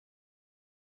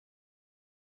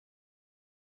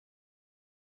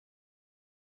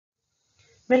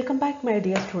Welcome back my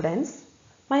dear students.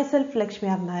 Myself Lakshmi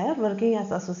R. Nair, working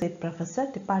as Associate Professor,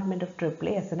 Department of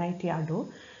AAA, SNIT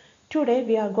Adu. Today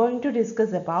we are going to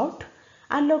discuss about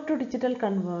analog to digital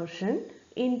conversion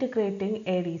integrating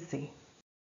ADC.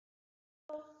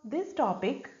 This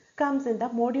topic comes in the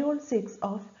module 6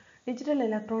 of Digital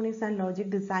Electronics and Logic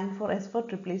Design for S4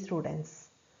 AAA students.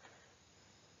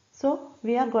 So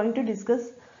we are going to discuss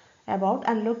about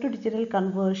analog to digital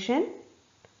conversion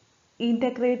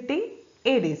integrating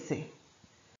ADC.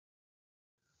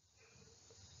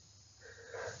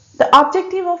 The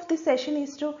objective of this session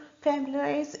is to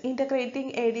familiarize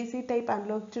integrating ADC type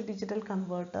analog to digital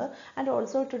converter and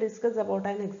also to discuss about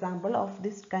an example of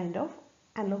this kind of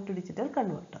analog to digital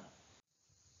converter.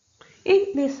 In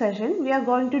this session, we are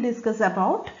going to discuss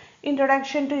about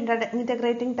introduction to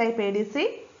integrating type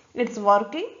ADC, its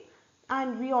working,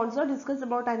 and we also discuss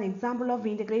about an example of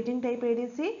integrating type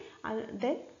ADC and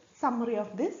then summary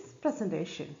of this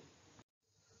presentation.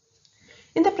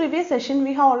 In the previous session,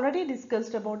 we have already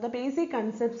discussed about the basic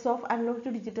concepts of analog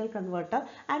to digital converter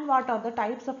and what are the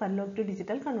types of analog to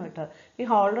digital converter. We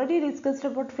have already discussed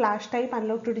about flash type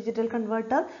analog to digital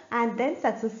converter and then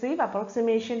successive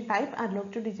approximation type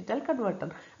analog to digital converter.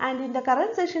 And in the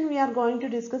current session, we are going to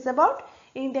discuss about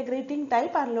integrating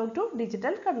type analog to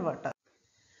digital converter.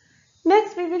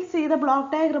 Next, we will see the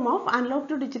block diagram of analog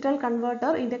to digital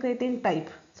converter integrating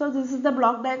type. So, this is the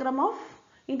block diagram of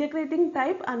integrating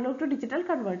type analog to digital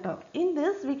converter. In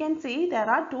this, we can see there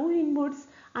are two inputs,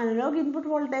 analog input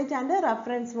voltage and a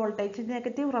reference voltage,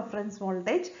 negative reference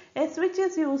voltage. A switch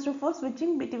is used for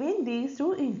switching between these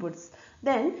two inputs.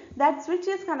 Then that switch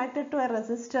is connected to a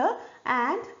resistor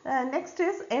and next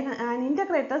is an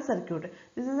integrator circuit.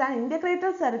 This is an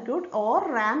integrator circuit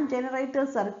or ramp generator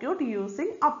circuit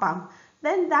using op-amp.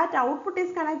 Then that output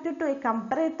is connected to a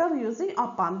comparator using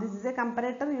op-amp. This is a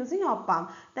comparator using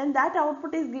op-amp. Then that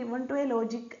output is given to a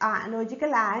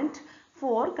logical AND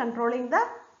for controlling the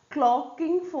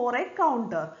clocking for a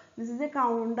counter. This is a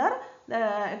counter.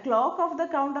 The clock of the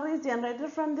counter is generated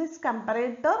from this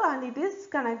comparator and it is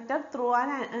connected through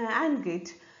an AND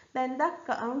gate. Then the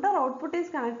counter output is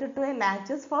connected to a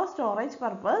latches for storage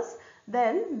purpose.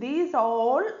 Then these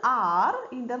all are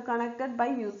interconnected by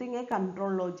using a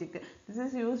control logic. This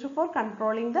is used for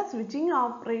controlling the switching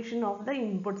operation of the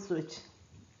input switch.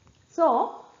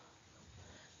 So,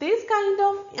 these kind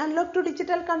of analog to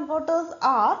digital converters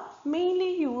are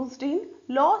mainly used in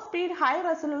low speed high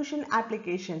resolution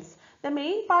applications. The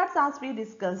main parts as we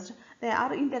discussed, they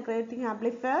are integrating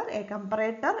amplifier, a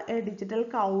comparator, a digital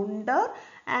counter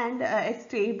and a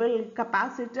stable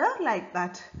capacitor like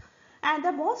that. And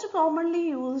the most commonly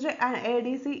used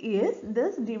ADC is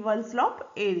this dual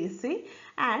slope ADC,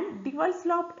 and dual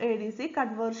slope ADC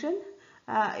conversion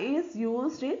is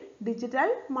used in digital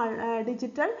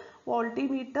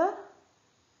voltmeter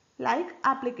like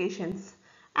applications.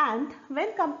 And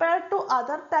when compared to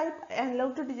other type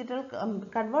analog to digital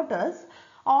converters,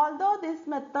 although this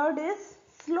method is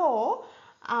slow,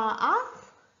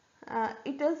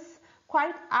 it is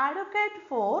quite adequate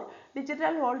for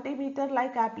digital voltmeter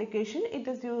like application, it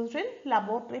is used in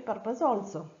laboratory purpose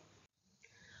also.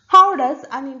 How does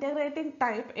an integrating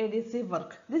type ADC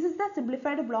work? This is the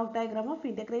simplified block diagram of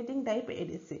integrating type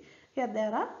ADC. Here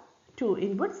there are two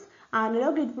inputs,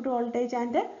 analog input voltage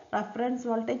and reference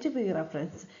voltage V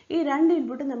reference. This two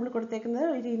input we have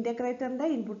the integrator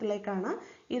input. This is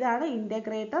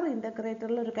integrator. Integrator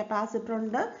is a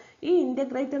capacitor. This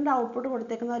integrator output is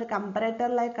a comparator.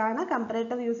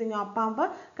 Comparator using op-amp.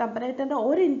 Comparator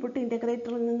one input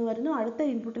integrator is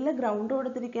input ground.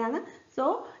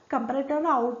 So, comparator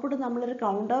output is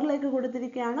counter.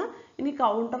 This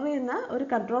counter is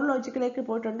control logic.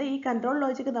 This control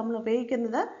logic is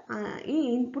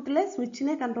input switch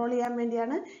control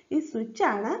this switch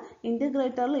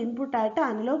integrator input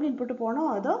analog input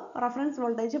or reference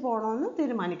voltage.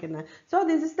 So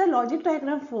this is the logic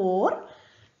diagram for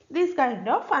this kind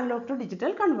of analog to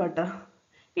digital converter.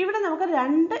 Here we have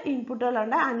two input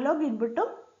analog input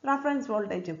reference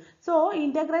voltage. So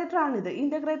integrator is this.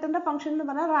 Integrator function is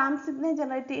ramp signal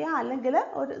generate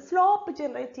or slope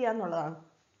generate.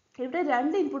 ഇവിടെ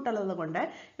രണ്ട് input ഉള്ളതുകൊണ്ട്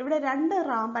ഇവിടെ രണ്ട്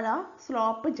ramp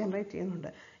slope generate ചെയ്യുന്നുണ്ട്.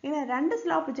 ഇങ്ങനെ രണ്ട്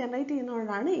slope generate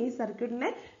ചെയ്യുന്നതുകൊണ്ടാണ് ഈ സർക്യൂട്ടിനെ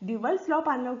dual slope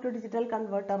analogue to digital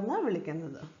converter എന്ന്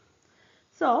വിളിക്കുന്നത്.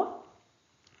 So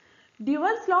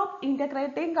dual slope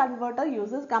integrating converter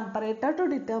uses comparator to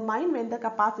determine when the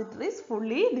capacitor is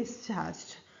fully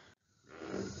discharged.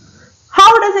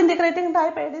 How does integrating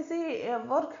type ADC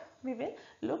work? We will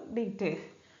look detail.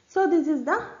 So this is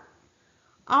the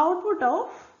output of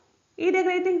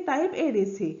integrating type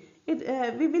ADC.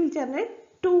 We will generate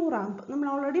to ramp. നമ്മൾ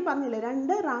already പറഞ്ഞില്ലേ,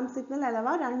 രണ്ട് ramp signal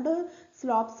അഥവാ രണ്ട്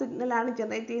slope സിഗ്നലാണ്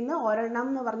generate ചെയ്യുന്നത്. ഒരെണ്ണം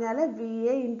എന്ന് പറഞ്ഞാൽ വി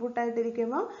എ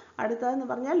ഇൻപുട്ടായിട്ടിരിക്കുമ്പോൾ അടുത്തതെന്ന്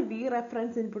പറഞ്ഞാൽ വി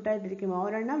റെഫറൻസ് ഇൻപുട്ടായിട്ടിരിക്കുമ്പോൾ,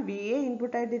 ഒരെണ്ണം വി എ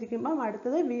ഇൻപുട്ടായിട്ടിരിക്കുമ്പോൾ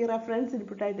അടുത്തത് വി റെഫറൻസ്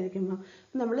ഇൻപുട്ടായിട്ടിരിക്കുമ്പോൾ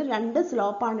നമ്മൾ രണ്ട്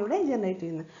സ്ലോപ്പാണ് ഇവിടെ ജനറേറ്റ്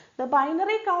ചെയ്യുന്നത്. The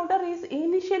binary counter is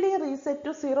initially reset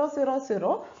to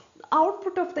 000.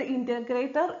 Output of the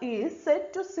integrator is set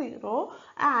to 0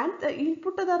 and the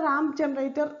input to the ramp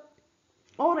generator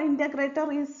or integrator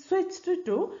is switched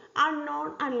to unknown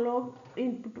analog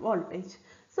input voltage.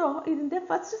 So ഇതിന്റെ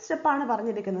first സ്റ്റെപ്പാണ്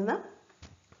പറഞ്ഞിരിക്കുന്നത്.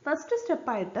 First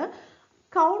സ്റ്റെപ്പായിട്ട്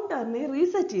കൗണ്ടറിനെ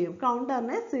reset ചെയ്യും.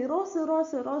 കൗണ്ടറിനെ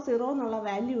 0000 എന്നുള്ള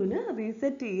വാല്യൂവിന്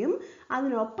reset ചെയ്യും.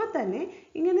 അതിനൊപ്പം തന്നെ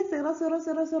ഇങ്ങനെ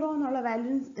 0000 എന്നുള്ള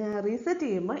വാല്യൂ റീസെറ്റ്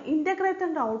ചെയ്യുമ്പോൾ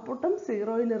ഇൻ്റഗ്രേറ്ററിൻ്റെ ഔട്ട്പുട്ടും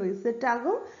 0യിൽ റീസെറ്റ്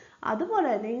ആകും. അതുപോലെ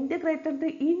തന്നെ ഇൻ്റഗ്രേറ്ററിൻ്റെ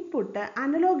ഇൻപുട്ട്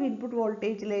അനലോഗ് ഇൻപുട്ട്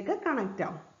വോൾട്ടേജിലേക്ക് കണക്റ്റ്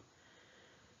ആവും.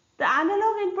 The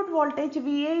analog input voltage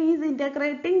VA is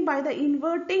integrating by the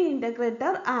inverting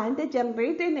integrator and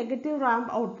generate a negative ramp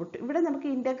output. ഇവിടെ നമുക്ക്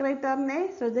ഇൻ്റഗ്രേറ്ററിനെ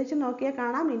ശ്രദ്ധിച്ച് നോക്കിയാൽ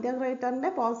കാണാം, ഇൻ്റഗ്രേറ്ററിൻ്റെ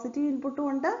പോസിറ്റീവ് ഇൻപുട്ടും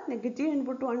ഉണ്ട് നെഗറ്റീവ്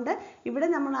ഇൻപുട്ടും ഉണ്ട്. ഇവിടെ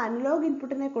നമ്മൾ അനലോഗ്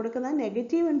ഇൻപുട്ടിനെ കൊടുക്കുന്നത്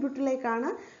നെഗറ്റീവ്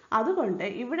ഇൻപുട്ടിലേക്കാണ്. അതുകൊണ്ട്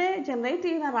ഇവിടെ ജനറേറ്റ്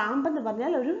ചെയ്യുന്ന റാമ്പ് എന്ന്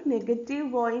പറഞ്ഞാൽ ഒരു നെഗറ്റീവ്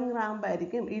ഗോയിങ് റാമ്പ്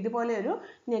ആയിരിക്കും. ഇതുപോലെ ഒരു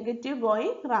നെഗറ്റീവ്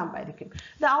ഗോയിങ് റാമ്പ് ആയിരിക്കും.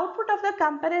 The output of the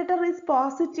comparator is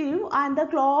positive and the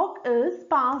clock is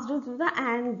passed to the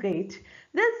AND gate.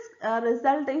 This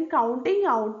result in counting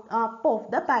out up of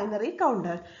the binary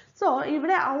counter. So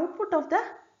ഇവിടെ output of the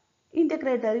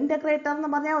integrator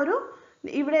എന്ന് പറഞ്ഞാൽ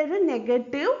ഇവിടെ ഒരു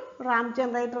negative ramp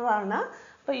generator ആണ്.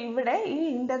 അപ്പോൾ ഇവിടെ ഈ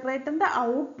ഇൻ്റഗ്രേറ്ററിൻ്റെ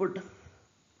output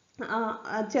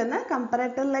ചെന്ന്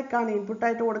കമ്പറേറ്ററിലേക്കാണ്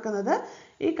ഇൻപുട്ടായിട്ട് കൊടുക്കുന്നത്.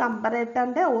 ഈ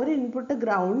കമ്പറേറ്ററിൻ്റെ ഒരു ഇൻപുട്ട്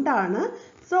ഗ്രൗണ്ട് ആണ്.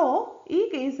 സോ ഈ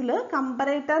കേസിൽ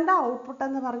കമ്പറേറ്ററിൻ്റെ ഔട്ട്പുട്ട്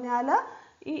എന്ന്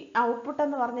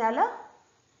പറഞ്ഞാൽ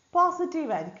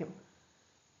പോസിറ്റീവ് ആയിരിക്കും.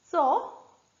 So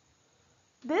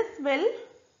this will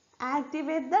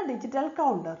activate the digital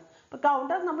counter. ഇപ്പോൾ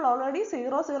കൗണ്ടർ നമ്മൾ ഓൾറെഡി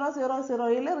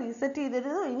 0000യിൽ റീസെറ്റ്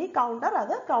ചെയ്തിരുന്നു. ഇനി കൗണ്ടർ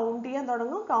അത് കൗണ്ട് ചെയ്യാൻ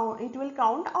തുടങ്ങും. It will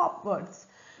count upwards.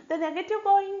 The negative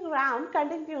going ramp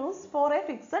continues for a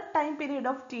fixed time period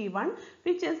of T1,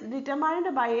 which is determined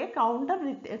by a count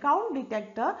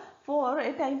detector for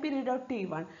a time period of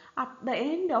T1. At the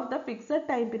end of the fixed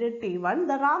time period T1,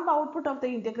 the ramp output of the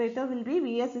integrator will be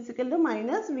Vs is equal to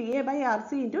minus Va by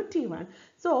Rc into T1.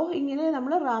 So ഇങ്ങനെ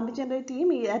നമ്മൾ ramp generate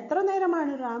ചെയ്യും. എത്ര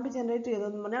നേരമാണ് ramp generate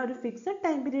ചെയ്തതെന്ന് പറഞ്ഞാൽ ഒരു fixed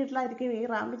time പീരീഡിലായിരിക്കും ഈ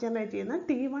ramp generate ചെയ്യുന്നത്.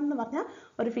 T1 എന്ന് പറഞ്ഞാൽ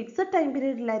ഒരു ഫിക്സഡ് ടൈം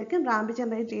പീരീഡിലായിരിക്കും റാമ്പ്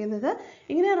ജനറേറ്റ് ചെയ്യുന്നത്.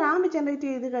 ഇങ്ങനെ റാമ്പ് ജനറേറ്റ്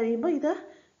ചെയ്ത് കഴിയുമ്പോൾ ഇത്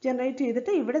ജനറേറ്റ്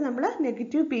ചെയ്തിട്ട് ഇവിടെ നമ്മൾ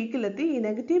നെഗറ്റീവ് പീക്കിലെത്തി. ഈ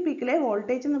നെഗറ്റീവ് പീക്കിലെ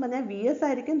വോൾട്ടേജ് എന്ന് പറഞ്ഞാൽ Vs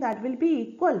ആയിരിക്കും. That will be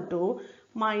equal to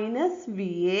minus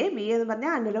VA എന്ന്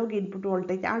പറഞ്ഞാൽ analogue input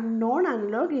voltage, unknown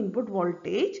analogue input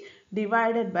voltage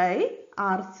divided by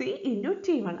RC into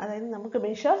T1. അതായത് നമുക്ക്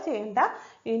മെഷർ ചെയ്യേണ്ട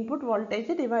input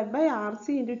voltage divide by RC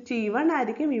into T1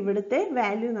 ആയിരിക്കും ഇവിടുത്തെ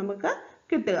വാല്യൂ നമുക്ക്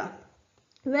കിട്ടുക.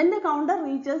 When the counter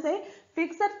reaches a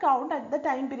fixed count at the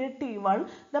time period T1,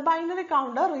 the binary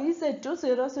counter resets to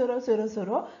 0000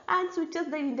 and switches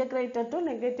the integrator to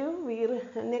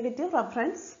negative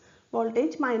reference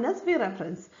voltage minus V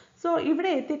reference. So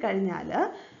ഇവിടെ എത്തിക്കഴിഞ്ഞാൽ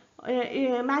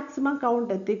maximum count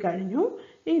എത്തിക്കഴിഞ്ഞു.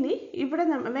 ഇനി ഇവിടെ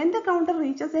when the counter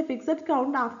reaches a fixed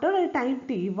count after a time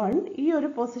T1, ഈ ഒരു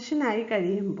position ആയി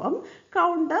കഴിയുമ്പം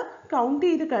counter count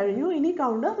ചെയ്ത് കഴിഞ്ഞു. ഇനി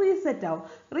കൗണ്ടർ റീസെറ്റ് ആവും.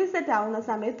 റീസെറ്റ് ആവുന്ന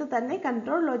സമയത്ത് തന്നെ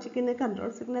കൺട്രോൾ ലോജിക്കിന്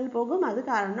കൺട്രോൾ സിഗ്നൽ പോകും. അത്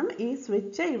കാരണം ഈ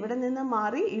സ്വിച്ച് ഇവിടെ നിന്ന്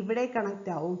മാറി ഇവിടെ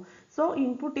കണക്റ്റ് ആവും. So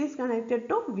input is connected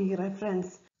to V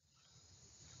reference.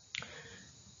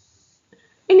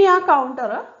 ഇനി ആ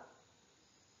counter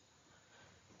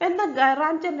when the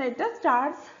ramp generator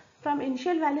starts from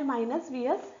initial value minus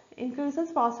Vs increases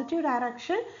positive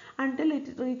direction until it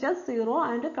reaches 0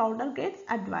 and the counter gets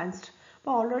advanced.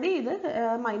 അപ്പോൾ already ഇത്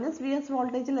minus VS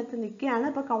വോൾട്ടേജിൽ എത്തി നിൽക്കുകയാണ്.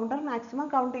 അപ്പോൾ counter maximum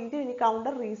count ചെയ്ത് ഇനി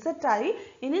കൗണ്ടർ റീസെറ്റ് ആയി.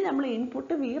 ഇനി നമ്മൾ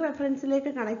ഇൻപുട്ട് V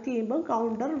റെഫറൻസിലേക്ക് കണക്ട് ചെയ്യുമ്പോൾ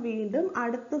കൗണ്ടർ വീണ്ടും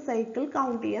അടുത്ത സൈക്കിൾ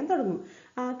കൗണ്ട് ചെയ്യാൻ തുടങ്ങും.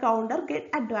 Counter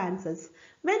get advances.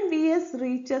 When Vs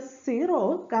reaches 0,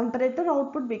 comparator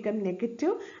output become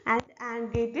negative and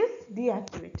gate is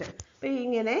deactivated. അപ്പോൾ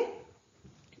ഇങ്ങനെ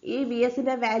ഈ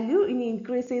VSന്റെ വാല്യൂ ഇനി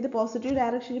ഇൻക്രീസ് ചെയ്ത് പോസിറ്റീവ്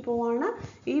ഡയറക്ഷനിൽ പോവാണ്.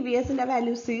 ഈ VSന്റെ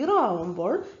വാല്യൂ 0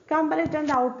 ആവുമ്പോൾ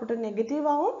കമ്പറേറ്ററിൻ്റെ ഔട്ട്പുട്ട് നെഗറ്റീവ്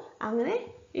ആവും. അങ്ങനെ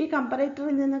ഈ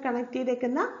കമ്പറേറ്ററിൽ നിന്ന് കണക്ട്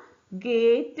ചെയ്തേക്കുന്ന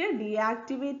ഗേറ്റ്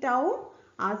ഡീആക്ടിവേറ്റ് ആവും.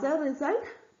 As A result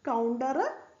counter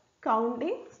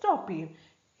counting stop ചെയ്യും.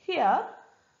 Here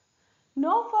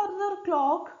No further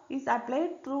clock is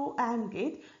applied through AND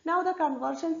gate. Now the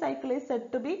conversion cycle is said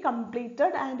to be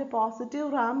completed and positive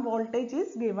ramp voltage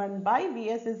is given by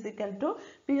Vs is equal to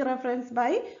V reference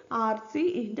by RC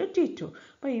into T2.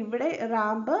 അപ്പോൾ ഇവിടെ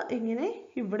ramp ഇങ്ങനെ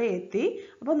ഇവിടെ എത്തി.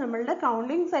 അപ്പോൾ നമ്മളുടെ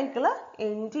counting cycle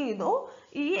end ചെയ്തു.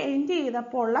 ഈ end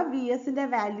ചെയ്തപ്പോൾ ഉള്ള വി എസിൻ്റെ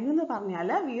വാല്യൂ എന്ന് പറഞ്ഞാൽ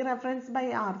V reference by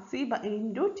R C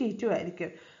into T2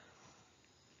 ആയിരിക്കും.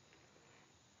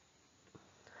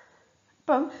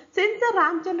 Since the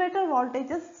ramp generator voltage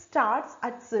starts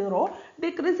at 0,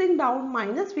 decreasing down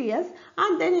minus Vs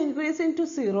and then increasing to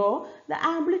 0, the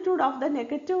amplitude of the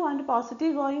negative and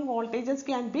positive going voltages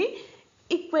can be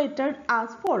equated as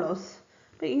follows.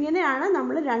 ഇങ്ങനെയാണ്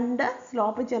നമ്മൾ രണ്ട്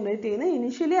slope generate ചെയ്യുന്നത്.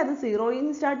 Initially അത് 0യിൽ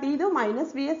നിന്ന് start ചെയ്തു,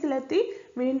 minus V എസിലെത്തി,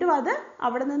 വീണ്ടും അത്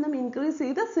അവിടെ നിന്നും ഇൻക്രീസ്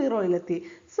ചെയ്ത് 0യിലെത്തി.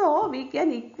 So we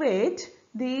can equate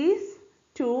these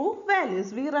two values.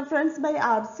 V reference by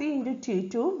RC into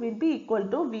T2 will be equal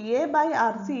to VA by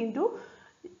RC into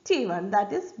T1.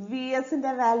 That is Vs in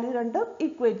the value രണ്ടും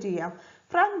equate ചെയ്യാം.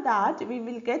 From that we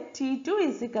will get T2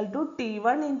 is equal to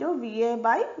T1 into VA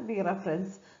by V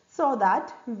reference. So that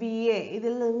VA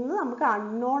ഇതിൽ നിന്ന് നമുക്ക്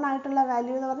unknown ആയിട്ടുള്ള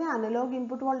value എന്ന് പറഞ്ഞാൽ analogue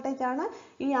input voltage ആണ്.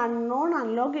 ഈ unknown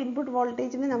അനലോഗ് ഇൻപുട്ട്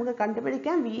വോൾട്ടേജിനെ നമുക്ക്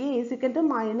കണ്ടുപിടിക്കാം. VA is equal to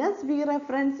minus V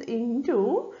reference into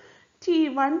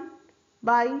T1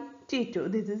 by T2.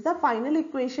 This is the final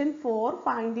equation for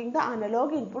finding the analog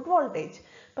input voltage.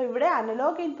 അപ്പോൾ ഇവിടെ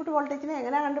അനലോഗ് ഇൻപുട്ട് വോൾട്ടേജിനെ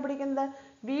എങ്ങനെയാണ് കണ്ടുപിടിക്കുന്നത്?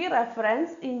 V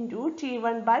reference into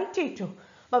T1 by T2.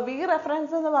 അപ്പോൾ V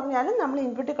reference എന്ന് പറഞ്ഞാൽ നമ്മൾ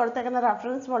ഇൻപുട്ടിൽ കൊടുത്തേക്കുന്ന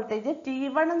റെഫറൻസ് വോൾട്ടേജ്.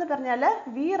 T1 എന്ന് പറഞ്ഞാൽ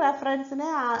V റെഫറൻസിനെ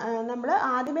നമ്മൾ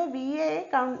ആദ്യമേ VA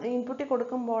ഇൻപുട്ടിൽ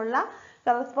കൊടുക്കുമ്പോഴുള്ള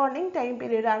കറസ്പോണ്ടിങ് ടൈം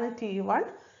പീരീഡ് ആണ് T1.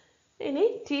 ഇനി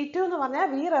T2 എന്ന് പറഞ്ഞാൽ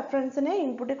V റെഫറൻസിനെ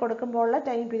ഇൻപുട്ടിൽ കൊടുക്കുമ്പോഴുള്ള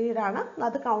ടൈം പീരീഡ് ആണ്.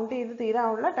 അത് കൗണ്ട് ചെയ്ത്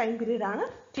തീരാനുള്ള ടൈം പീരീഡ് ആണ്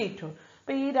T2.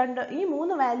 അപ്പോൾ ഈ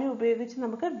മൂന്ന് വാല്യൂ ഉപയോഗിച്ച്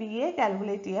നമുക്ക് VA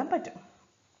കാൽക്കുലേറ്റ് ചെയ്യാൻ പറ്റും.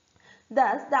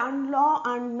 Thus, the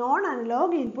unknown analog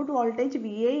input voltage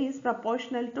VA is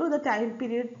proportional to the time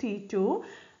period T2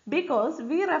 because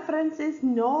V reference is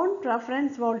known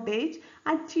reference voltage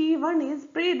and T1 is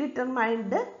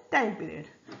predetermined time period.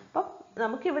 അപ്പോൾ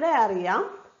നമുക്കിവിടെ അറിയാം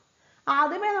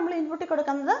ആദ്യമേ നമ്മൾ ഇൻപുട്ടിൽ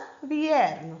കൊടുക്കുന്നത് VA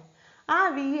ആയിരുന്നു. ആ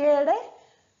VAയുടെ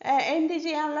എൻഡ്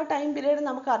ചെയ്യാനുള്ള ടൈം പീരീഡ്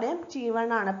നമുക്കറിയാം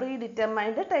T1 ആണ്, പ്രീ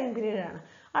ഡിറ്റർമൈൻഡ് ടൈം പീരീഡ് ആണ്.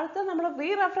 അടുത്ത നമ്മൾ V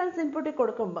റെഫറൻസ് ഇൻപുട്ടിൽ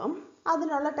കൊടുക്കുമ്പം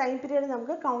അതിനുള്ള ടൈം പീരീഡ്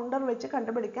നമുക്ക് കൗണ്ടർ വെച്ച്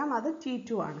കണ്ടുപിടിക്കാം, അത്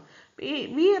T2 ആണ്. ഈ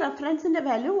V റെഫറൻസിൻ്റെ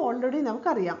വാല്യൂ ഓൾറെഡി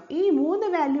നമുക്കറിയാം. ഈ മൂന്ന്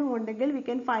വാല്യൂ ഉണ്ടെങ്കിൽ we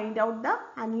can find out the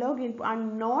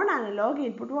unknown analogue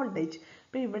input voltage.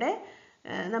 അപ്പോൾ ഇവിടെ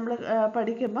നമ്മൾ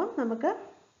പഠിക്കുമ്പം നമുക്ക്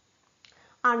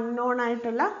അൺനോൺ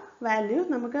ആയിട്ടുള്ള വാല്യൂ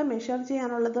നമുക്ക് മെഷർ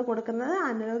ചെയ്യാനുള്ളത് കൊടുക്കുന്നത്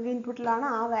അനലോഗ് ഇൻപുട്ടിലാണ്.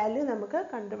 ആ വാല്യൂ നമുക്ക്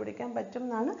കണ്ടുപിടിക്കാൻ പറ്റും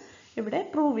എന്നാണ് ഇവിടെ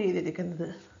പ്രൂവ് ചെയ്തിരിക്കുന്നത്.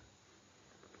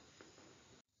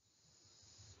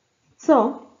 So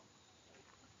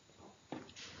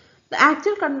the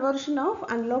actual conversion of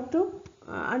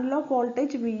analog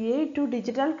voltage VA to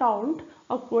digital count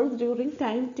occurs during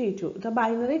time T2. The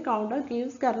binary counter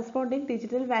gives corresponding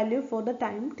digital value for the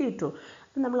time T2.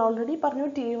 നമ്മൾ ഓൾറെഡി പറഞ്ഞു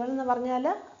T1 എന്ന് പറഞ്ഞാൽ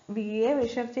VA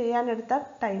measure ചെയ്യാനെടുത്ത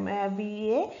time,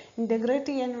 VA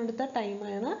integrate ചെയ്യാനെടുത്ത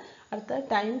ടൈമാണ്. അടുത്ത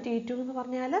time T2 എന്ന്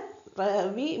പറഞ്ഞാൽ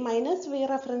V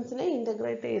റെഫറൻസിനെ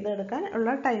integrate ചെയ്തെടുക്കാൻ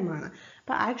ഉള്ള ടൈമാണ്.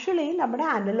 അപ്പോൾ ആക്ച്വലി നമ്മുടെ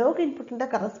അനലോഗ് ഇൻപുട്ടിൻ്റെ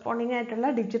കറസ്പോണ്ടിങ് ആയിട്ടുള്ള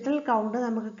ഡിജിറ്റൽ കൗണ്ട്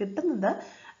നമുക്ക് കിട്ടുന്നത്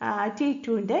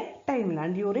T2ൻ്റെ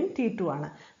ടൈമിലാണ്, ഡ്യൂറിങ് T2 ആണ്.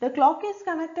 The clock is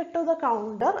connected to the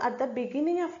counter at the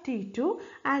beginning of T2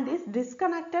 and is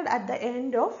disconnected at the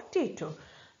end of T2.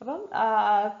 അപ്പം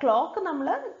ക്ലോക്ക് നമ്മൾ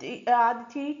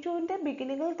T2ൻ്റെ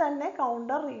ബിഗിനിങ്ങിൽ തന്നെ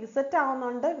കൗണ്ടർ റീസെറ്റ്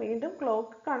ആവുന്നുണ്ട്, വീണ്ടും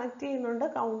ക്ലോക്ക് കണക്ട് ചെയ്യുന്നുണ്ട്,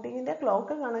 കൗണ്ടിങ്ങിൻ്റെ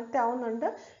ക്ലോക്ക് കണക്ട് ആവുന്നുണ്ട്.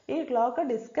 ഈ ക്ലോക്ക്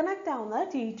ഡിസ്കണക്ട് ആവുന്നത്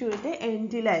T2ൻ്റെ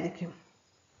എൻഡിലായിരിക്കും.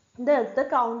 Thus, the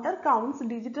counter counts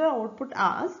digital output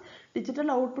as digital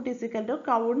output is equal to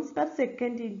counts per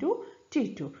second into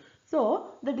T2. So,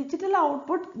 the digital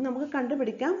output നമുക്ക്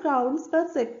കണ്ടുപിടിക്കാം counts per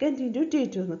second into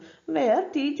T2, where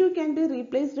T2 can be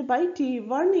replaced by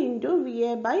T1 into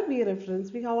VA by V reference.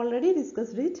 We have already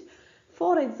discussed it.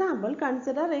 For example,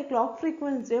 consider a clock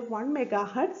frequency of 1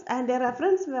 MHz and a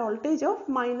reference voltage of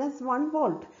 -1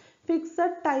 volt.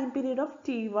 Fixed time period of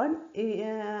T1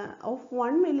 of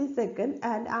 1 millisecond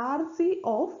and RC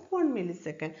of 1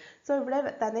 millisecond. So, ഇവിടെ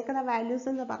തന്നേക്കുന്ന values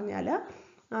എന്ന് പറഞ്ഞാൽ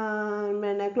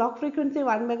clock frequency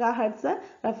 1 MHz,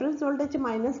 reference voltage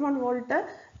 -1 volt,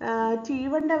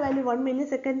 T1 value 1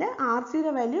 millisecond, RC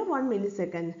value 1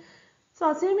 millisecond. So,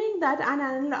 assuming that an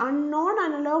unknown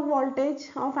analog voltage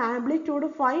of amplitude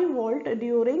 5 volt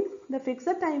during the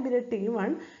fixed time period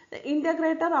T1, the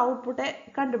integrator output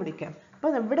കണ്ടുപിടിക്കാം.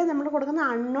 അപ്പോൾ ഇവിടെ നമ്മൾ കൊടുക്കുന്ന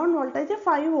unknown voltage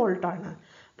 5 volt ആണ്.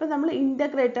 ഇപ്പോൾ നമ്മൾ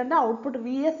ഇൻ്റഗ്രേറ്ററിൻ്റെ output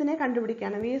V എസിനെ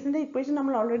കണ്ടുപിടിക്കുകയാണ്. V എസിൻ്റെ ഇക്വേഷൻ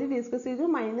നമ്മൾ ഓൾറെഡി ഡിസ്കസ് ചെയ്തു.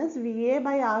 Minus V A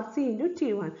by R C into T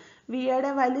one. V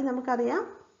എയുടെ വാല്യൂ നമുക്കറിയാം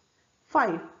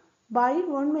 5 by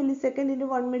 1 millisecond into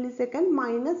 1 millisecond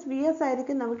minus V S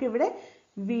ആയിരിക്കും നമുക്കിവിടെ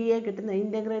വി എ കിട്ടുന്നത്,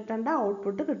 ഇൻ്റഗ്രേറ്ററിൻ്റെ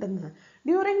ഔട്ട്പുട്ട് കിട്ടുന്നത്.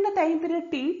 During the time period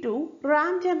T2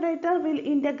 Ram generator will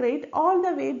integrate all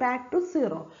the way back to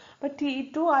 0. അപ്പോൾ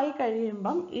T2 ആയി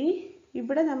കഴിയുമ്പം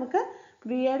ഇവിടെ നമുക്ക്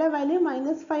വി എയുടെ വാല്യൂ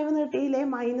 -5 എന്ന് കിട്ടിയില്ലേ,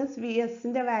 മൈനസ് വി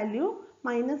എസിൻ്റെ വാല്യൂ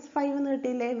 -5 എന്ന്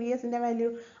കിട്ടിയില്ലേ വി എസിൻ്റെ വാല്യൂ,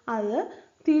 അത്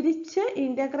തിരിച്ച്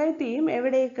ഇൻ്റഗ്രേറ്റ് ചെയ്യും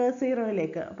എവിടേക്ക്,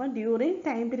 0യിലേക്ക്. അപ്പം during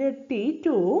time period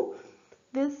T2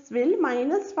 this will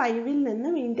 -5ൽ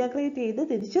നിന്നും ഇൻ്റഗ്രേറ്റ് ചെയ്ത്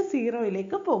തിരിച്ച്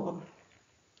 0യിലേക്ക് പോകും.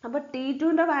 അപ്പോൾ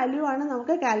T2ൻ്റെ വാല്യൂ ആണ്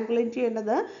നമുക്ക് കാൽക്കുലേറ്റ്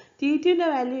ചെയ്യേണ്ടത്. T2ൻ്റെ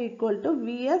value equal to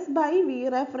V S by V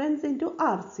reference into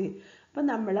R C. അപ്പം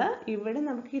നമ്മൾ ഇവിടെ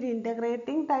നമുക്ക് ഇത്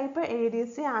integrating type A D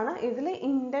C ആണ്. ഇതിൽ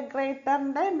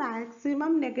ഇൻ്റഗ്രേറ്ററിൻ്റെ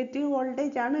മാക്സിമം നെഗറ്റീവ്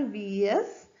വോൾട്ടേജ് ആണ് വി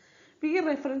എസ്. വി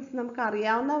റെഫറൻസ് നമുക്ക്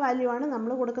അറിയാവുന്ന വാല്യൂ ആണ്,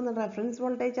 നമ്മൾ കൊടുക്കുന്ന റെഫറൻസ്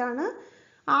വോൾട്ടേജ് ആണ്.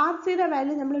 ആർ സിയുടെ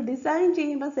വാല്യൂ നമ്മൾ ഡിസൈൻ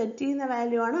ചെയ്യുമ്പോൾ സെറ്റ് ചെയ്യുന്ന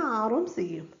വാല്യൂ ആണ് ആറും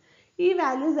സിയും. ഈ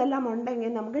വാല്യൂസ് എല്ലാം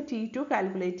ഉണ്ടെങ്കിൽ നമുക്ക് T2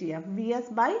 കാൽക്കുലേറ്റ് ചെയ്യാം. V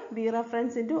S by V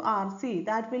reference into R C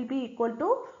that will be equal to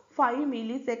 5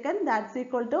 millisecond, that's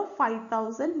equal to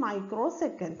 5000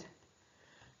 microsecond.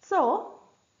 So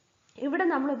ഇവിടെ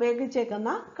നമ്മൾ ഉപയോഗിച്ചേക്കുന്ന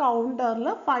കൗണ്ടറിൽ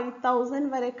 5000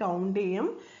 വരെ കൗണ്ട് ചെയ്യും.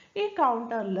 ഈ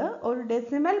കൗണ്ടറിൽ ഒരു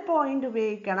ഡെസിമൽ പോയിന്റ്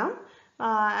ഉപയോഗിക്കണം.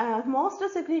 മോസ്റ്റ്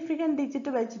സിഗ്നിഫിക്കൻറ്റ്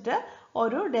ഡിജിറ്റ് വെച്ചിട്ട്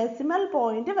ഒരു ഡെസിമൽ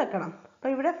പോയിന്റ് വെക്കണം.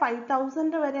 അപ്പോൾ ഇവിടെ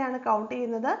 5000 വരെയാണ് കൗണ്ട്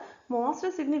ചെയ്യുന്നത്.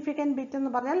 മോസ്റ്റ് സിഗ്നിഫിക്കൻറ്റ് ബിറ്റ്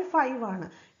എന്ന് പറഞ്ഞാൽ 5 ആണ്.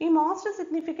 ഈ മോസ്റ്റ്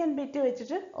സിഗ്നിഫിക്കൻറ്റ് ബിറ്റ്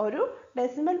വെച്ചിട്ട് ഒരു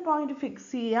ഡെസിമൽ പോയിന്റ്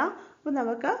ഫിക്സ് ചെയ്യുക. അപ്പോൾ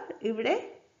നമുക്ക് ഇവിടെ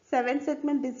 7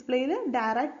 സെഗ്മെൻറ്റ് ഡിസ്പ്ലേയിൽ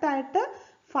ഡയറക്റ്റ് ആയിട്ട്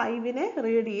 5നെ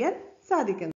റീഡ് ചെയ്യാൻ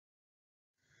സാധിക്കുന്നു.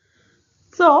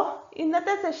 സോ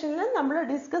ഇന്നത്തെ സെഷനിൽ നമ്മൾ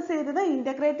ഡിസ്കസ് ചെയ്തത്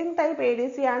integrating type A D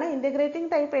C ആണ്. ഇൻ്റഗ്രേറ്റിംഗ്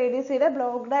ടൈപ്പ് എ ഡി സിയുടെ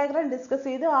ബ്ലോക്ക് ഡയഗ്രാം ഡിസ്കസ്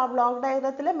ചെയ്തു. ആ ബ്ലോക്ക്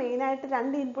ഡയഗ്രത്തിൽ മെയിനായിട്ട്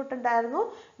 2 ഇൻപുട്ട് ഉണ്ടായിരുന്നു,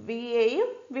 വി എയും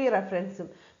വി റെഫറൻസും,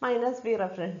 മൈനസ് വി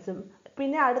റെഫറൻസും.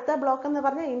 പിന്നെ അടുത്ത ബ്ലോക്ക് എന്ന്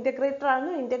പറഞ്ഞാൽ ഇൻ്റഗ്രേറ്റർ ആണ്.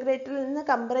 ഇൻ്റഗ്രേറ്ററിൽ നിന്ന്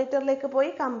കമ്പറേറ്ററിലേക്ക്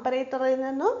പോയി, കമ്പറേറ്ററിൽ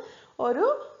നിന്നും ഒരു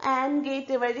ആൻഡ്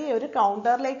ഗേറ്റ് വഴി ഒരു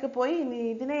കൗണ്ടറിലേക്ക് പോയി.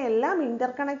 ഇതിനെയെല്ലാം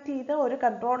ഇന്റർകണക്ട് ചെയ്ത് ഒരു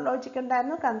കൺട്രോൾ ലോജിക്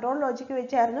ഉണ്ടായിരുന്നു. കൺട്രോൾ ലോജിക്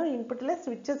വെച്ചായിരുന്നു ഇൻപുട്ടിലെ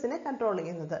സ്വിച്ചസിനെ കൺട്രോൾ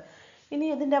ചെയ്യുന്നത്. ഇനി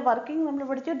ഇതിൻ്റെ വർക്കിംഗ് നമ്മൾ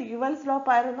പഠിച്ചു. ഡ്യുവൽ സ്ലോപ്പ്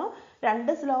ആയിരുന്നു.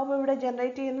 2 സ്ലോപ്പ് ഇവിടെ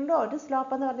ജനറേറ്റ് ചെയ്യുന്നുണ്ട്. ഒരു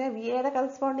സ്ലോപ്പ് എന്ന് പറഞ്ഞാൽ വി എയുടെ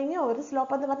കറസ്പോണ്ടിങ്, ഒരു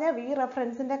സ്ലോപ്പ് എന്ന് പറഞ്ഞാൽ വി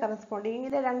റെഫറൻസിൻ്റെ കറസ്പോണ്ടിങ്.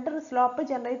 ഇങ്ങനെ 2 സ്ലോപ്പ്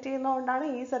ജനറേറ്റ് ചെയ്യുന്നതുകൊണ്ടാണ്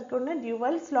ഈ സർക്യൂട്ടിനെ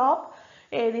dual slope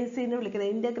A D C എന്ന്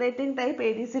വിളിക്കുന്നത്. ഇൻ്റഗ്രേറ്റിംഗ് ടൈപ്പ്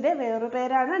എ ഡി സിയുടെ വേറൊരു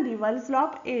പേരാണ് dual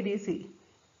slope A D C.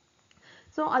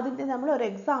 So അതിൻ്റെ നമ്മൾ ഒരു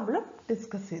എക്സാമ്പിളും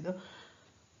ഡിസ്കസ് ചെയ്തു.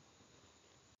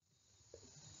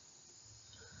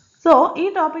 സോ ഈ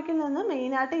ടോപ്പിക്കിൽ നിന്ന്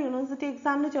മെയിനായിട്ട് യൂണിവേഴ്സിറ്റി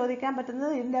എക്സാമിന് ചോദിക്കാൻ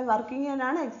പറ്റുന്നത് ഇതിൻ്റെ വർക്കിംഗ്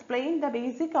ആണ്. Explain the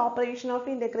basic operation of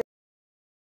integration.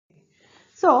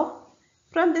 So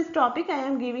from this topic I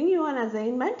am giving you an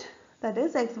assignment, that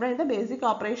is explain the basic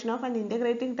operation of an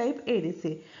integrating type ADC.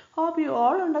 Hope you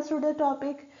all understood the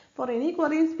topic. For any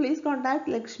queries, please contact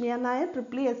Lakshmi Nair,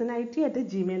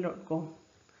 tripplesnit@gmail.com.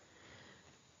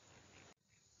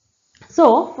 So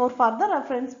for further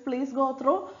reference, please go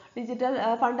through digital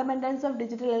fundamentals of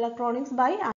digital electronics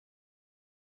by.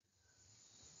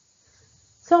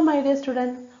 So my dear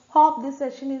students, hope this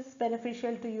session is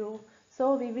beneficial to you. So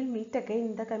we will meet again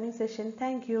in the coming session.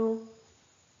 Thank you.